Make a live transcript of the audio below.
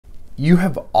You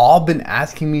have all been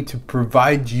asking me to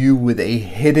provide you with a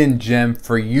hidden gem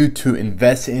for you to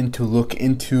invest in, to look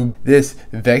into. This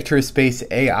Vectorspace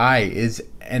AI is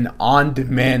an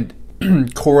on-demand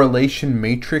correlation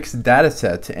matrix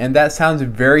dataset, and that sounds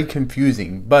very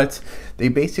confusing, but they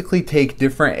basically take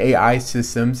different AI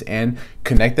systems and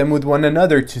connect them with one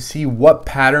another to see what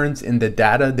patterns in the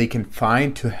data they can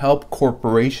find to help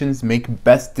corporations make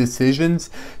best decisions,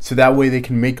 so that way they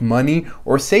can make money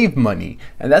or save money.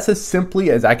 And that's as simply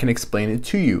as I can explain it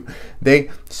to you. They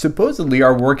supposedly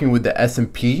are working with the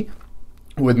S&P,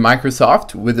 with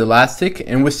Microsoft, with Elastic,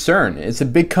 and with CERN. It's a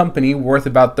big company worth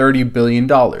about $30 billion.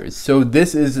 So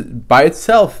this is by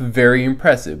itself very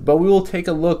impressive, but we will take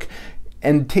a look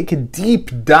and take a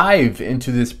deep dive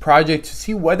into this project to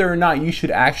see whether or not you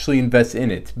should actually invest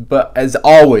in it. But as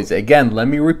always, again, let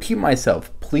me repeat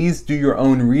myself, please do your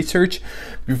own research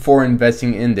before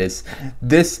investing in this.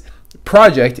 This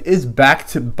project is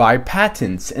backed by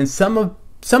patents, and some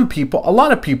people, a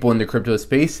lot of people in the crypto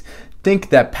space,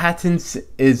 think that patents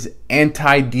is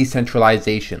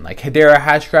anti-decentralization. Like Hedera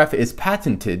Hashgraph is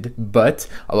patented, but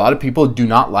a lot of people do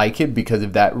not like it because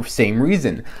of that same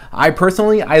reason. I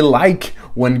personally like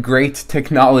when great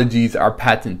technologies are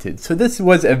patented. So this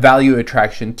was a value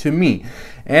attraction to me.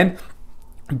 And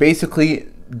basically,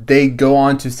 they go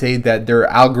on to say that their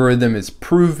algorithm is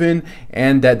proven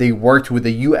and that they worked with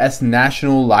the US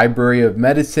National Library of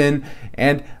Medicine,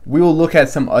 and we will look at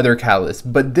some other catalysts.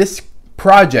 But this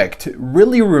project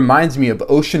really reminds me of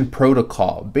Ocean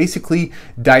Protocol, basically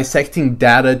dissecting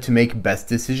data to make best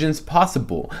decisions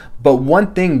possible. But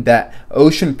one thing that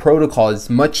Ocean Protocol is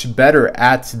much better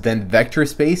at than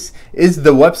Vectorspace is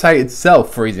the website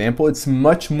itself. For example, it's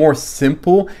much more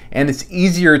simple and it's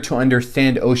easier to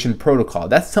understand Ocean Protocol.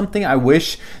 That's something I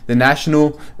wish the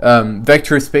National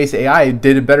Vectorspace AI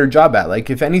did a better job at. Like,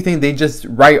 if anything, they just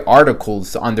write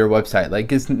articles on their website.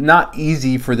 Like, it's not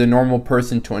easy for the normal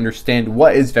person to understand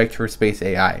what is Vectorspace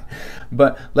AI.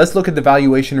 But let's look at the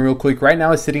valuation real quick. Right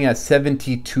now it's sitting at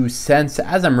 72 cents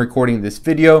as I'm recording this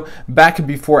video. Back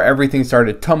before everything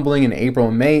started tumbling in April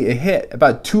and May, it hit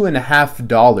about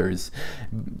 $2.50.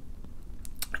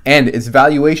 And its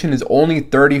valuation is only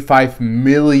 $35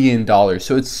 million,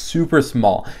 so it's super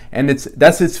small, and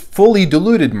that's its fully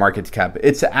diluted market cap.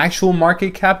 Its actual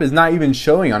market cap is not even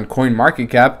showing on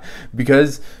CoinMarketCap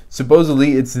because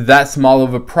supposedly it's that small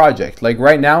of a project. Like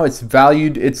right now, its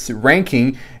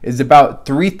ranking is about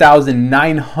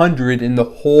 3,900 in the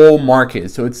whole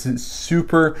market, so it's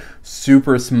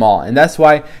super small, and that's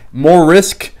why more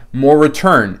risk, more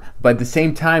return. But at the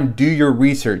same time, do your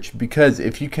research, because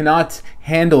if you cannot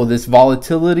handle this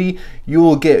volatility, you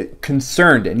will get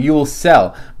concerned and you will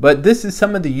sell. But this is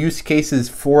some of the use cases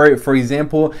for it. For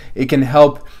example, it can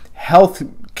help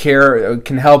healthcare,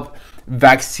 can help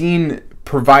vaccine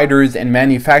providers and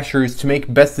manufacturers to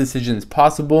make best decisions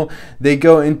possible. They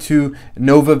go into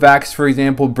Novavax, for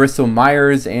example, Bristol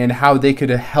Myers, and how they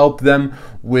could help them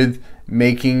with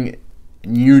making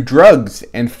new drugs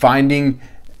and finding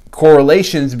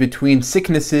correlations between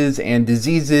sicknesses and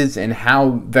diseases, and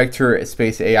how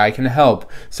Vectorspace AI can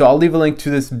help. So I'll leave a link to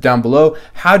this down below.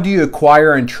 How do you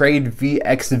acquire and trade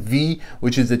VXV,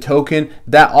 which is a token?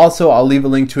 That also, I'll leave a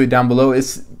link to it down below.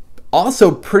 It's also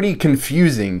pretty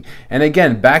confusing. And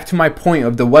again, back to my point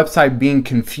of the website being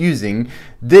confusing,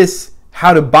 this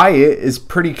how to buy it is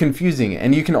pretty confusing,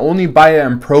 and you can only buy it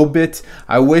on Probit.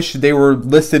 I wish they were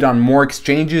listed on more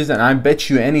exchanges, and I bet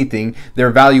you anything their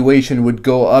valuation would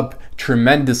go up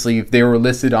tremendously if they were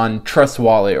listed on Trust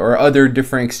Wallet or other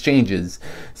different exchanges.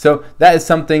 So that is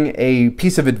something, a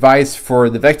piece of advice for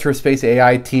the Vectorspace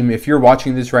AI team. If you're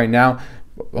watching this right now,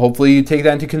 hopefully you take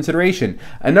that into consideration.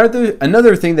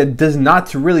 Another thing that does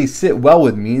not really sit well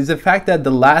with me is the fact that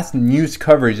the last news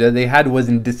coverage that they had was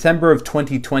in December of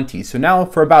 2020. So now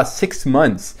for about 6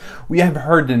 months, we have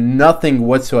heard nothing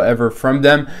whatsoever from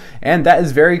them, and that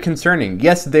is very concerning.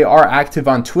 Yes, they are active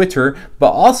on Twitter,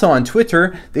 but also on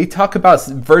Twitter, they talk about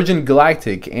Virgin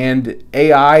Galactic and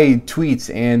AI tweets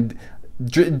and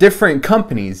different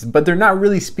companies, but they're not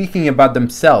really speaking about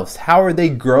themselves. How are they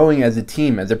growing as a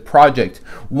team, as a project?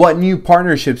 What new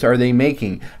partnerships are they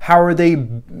making? How are they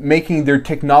making their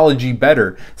technology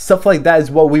better? Stuff like that is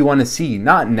what we want to see,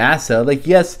 not NASA. Like,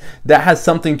 yes, that has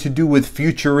something to do with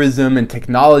futurism and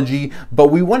technology, but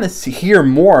we want to hear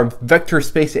more of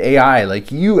Vectorspace AI.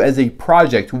 Like, you as a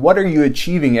project, what are you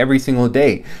achieving every single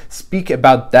day? Speak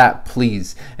about that,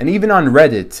 please. And even on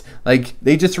Reddit, like,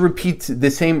 they just repeat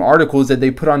the same articles that they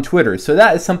put on Twitter. So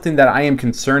that is something that I am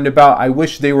concerned about. I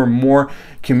wish they were more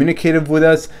communicative with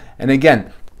us. And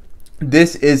again,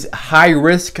 this is high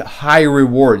risk, high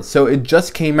reward. So it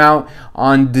just came out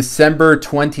on December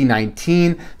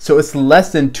 2019. So it's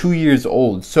less than 2 years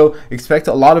old. So expect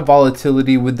a lot of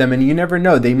volatility with them, and you never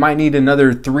know. They might need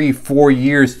another 3-4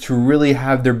 years to really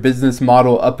have their business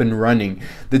model up and running.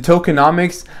 The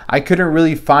tokenomics, I couldn't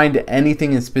really find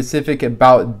anything in specific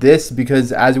about this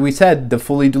because, as we said, the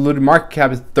fully diluted market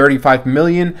cap is 35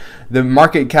 million. The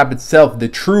market cap itself, the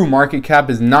true market cap,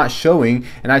 is not showing,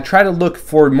 and I try to look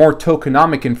for more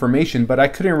tokenomic information, but I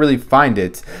couldn't really find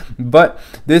it. But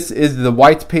this is the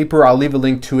white paper. I'll leave a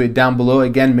link to it down below.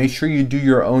 Again, make sure you do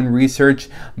your own research,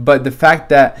 but the fact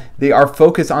that they are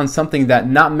focused on something that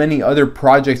not many other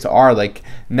projects are, like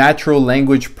natural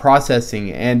language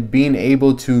processing and being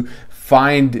able to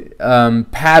find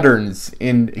patterns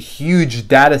in huge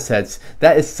data sets,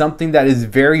 that is something that is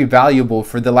very valuable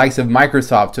for the likes of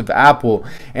Microsoft, of Apple.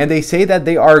 And they say that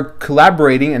they are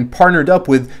collaborating and partnered up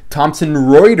with Thomson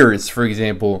Reuters, for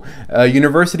example,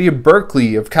 University of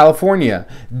Berkeley of California,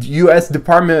 US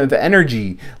Department of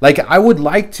Energy. Like, I would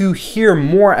like to hear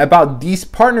more about these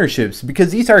partnerships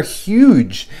because these are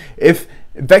huge. If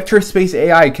Vectorspace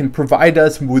AI can provide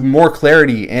us with more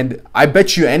clarity, and I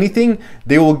bet you anything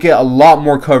they will get a lot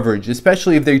more coverage,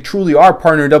 especially if they truly are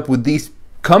partnered up with these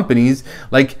companies.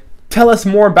 Like, tell us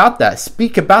more about that.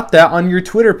 Speak about that on your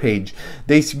Twitter page.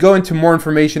 They go into more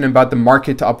information about the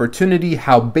market opportunity,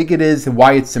 how big it is,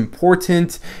 why it's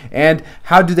important, and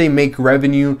how do they make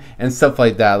revenue and stuff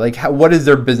like that. Like, what is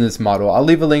their business model? I'll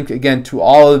leave a link again to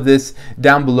all of this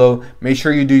down below. Make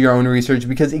sure you do your own research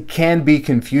because it can be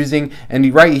confusing.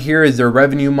 And right here is their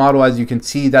revenue model. As you can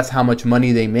see, that's how much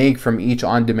money they make from each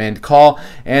on-demand call,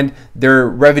 and their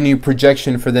revenue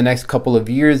projection for the next couple of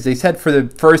years. They said for the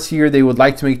first year they would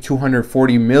like to make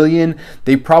 240 million.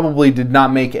 They probably did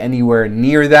not make anywhere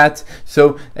near that.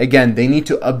 So again, they need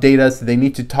to update us. They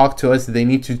need to talk to us. They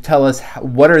need to tell us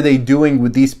what are they doing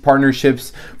with these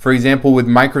partnerships. For example, with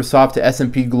Microsoft,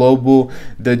 S&P Global,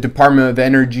 the Department of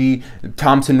Energy,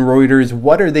 Thomson Reuters.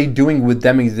 What are they doing with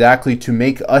them exactly to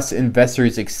make us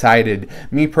investors excited?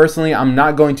 Me personally, I'm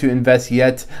not going to invest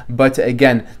yet, but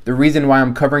again, the reason why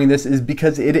I'm covering this is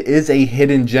because it is a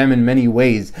hidden gem in many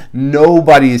ways.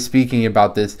 Nobody is speaking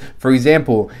about this. For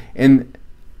example, in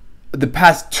the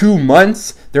past 2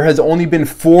 months, there has only been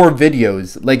 4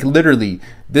 videos. Like, literally,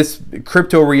 this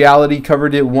Crypto Reality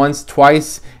covered it once,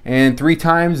 twice, and 3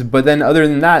 times. But then other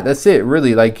than that, that's it,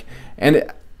 really. Like, and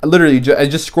literally, I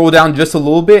just scroll down just a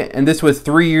little bit, and this was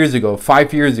 3 years ago,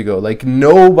 5 years ago. Like,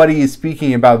 nobody is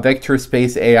speaking about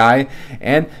Vectorspace AI,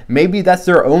 and maybe that's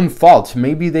their own fault.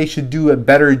 Maybe they should do a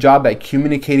better job at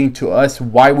communicating to us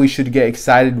why we should get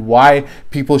excited, why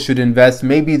people should invest.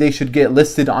 Maybe they should get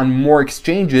listed on more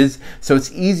exchanges so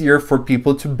it's easier for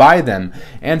people to buy them.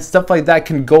 And stuff like that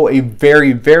can go a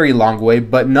very, very long way,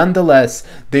 but nonetheless,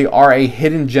 they are a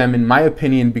hidden gem in my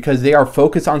opinion because they are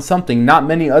focused on something not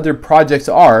many other projects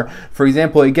are. For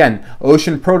example, again,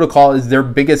 Ocean Protocol is their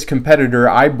biggest competitor,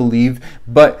 I believe,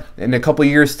 but in a couple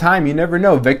years time, you never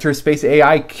know. Vectorspace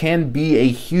AI can be a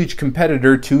huge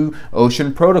competitor to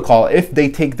Ocean Protocol if they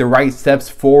take the right steps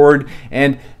forward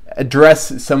and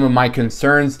address some of my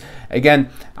concerns. Again,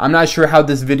 I'm not sure how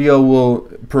this video will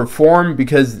perform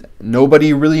because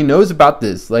nobody really knows about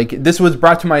this. Like, this was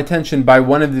brought to my attention by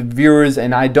one of the viewers,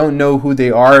 and I don't know who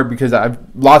they are because I've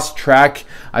lost track.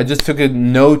 I just took a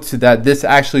note that this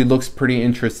actually looks pretty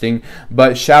interesting,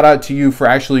 but shout out to you for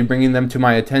actually bringing them to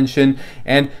my attention.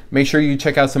 And make sure you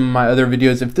check out some of my other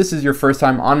videos. If this is your first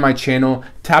time on my channel,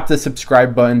 tap the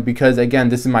subscribe button because, again,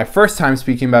 this is my first time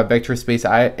speaking about Vectorspace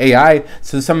AI,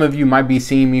 so some of you might be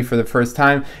seeing me for the first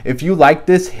time. If you like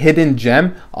this hidden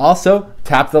gem, also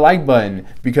tap the like button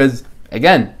because,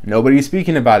 again, nobody's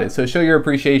speaking about it. So show your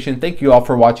appreciation. Thank you all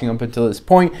for watching up until this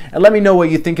point, and let me know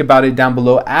what you think about it down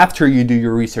below after you do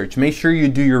your research. Make sure you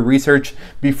do your research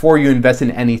before you invest in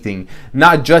anything,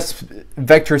 not just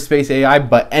Vectorspace AI,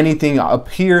 but anything up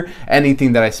here,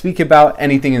 anything that I speak about,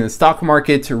 anything in the stock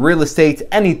market, real estate,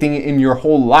 anything in your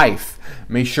whole life.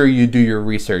 Make sure you do your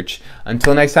research.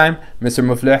 Until next time, Mr.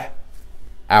 Muflih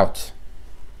out.